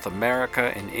 in South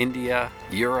America, in India,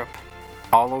 Europe,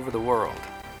 all over the world.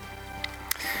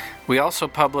 We also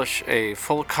publish a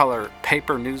full-color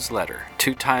paper newsletter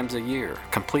 2 times a year,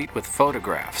 complete with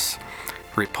photographs,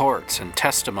 reports, and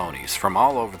testimonies from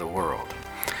all over the world.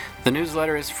 The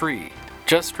newsletter is free.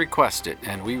 Just request it,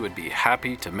 and we would be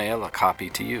happy to mail a copy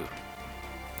to you.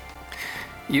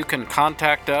 You can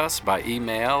contact us by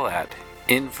email at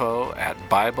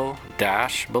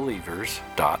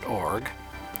info@bible-believers.org.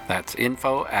 That's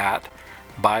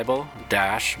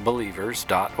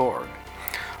info@bible-believers.org.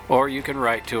 Or you can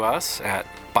write to us at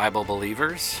Bible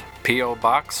Believers, P.O.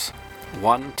 Box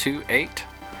 128,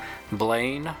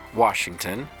 Blaine,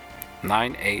 Washington,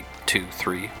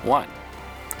 98231.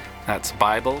 That's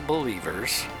Bible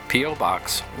Believers, P.O.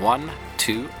 Box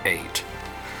 128,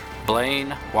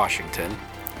 Blaine, Washington,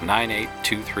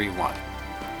 98231.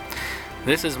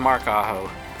 This is Mark Aho.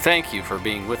 Thank you for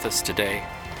being with us today,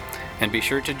 and be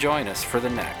sure to join us for the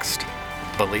next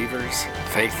Believers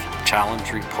Faith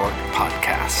Challenge Report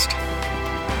podcast.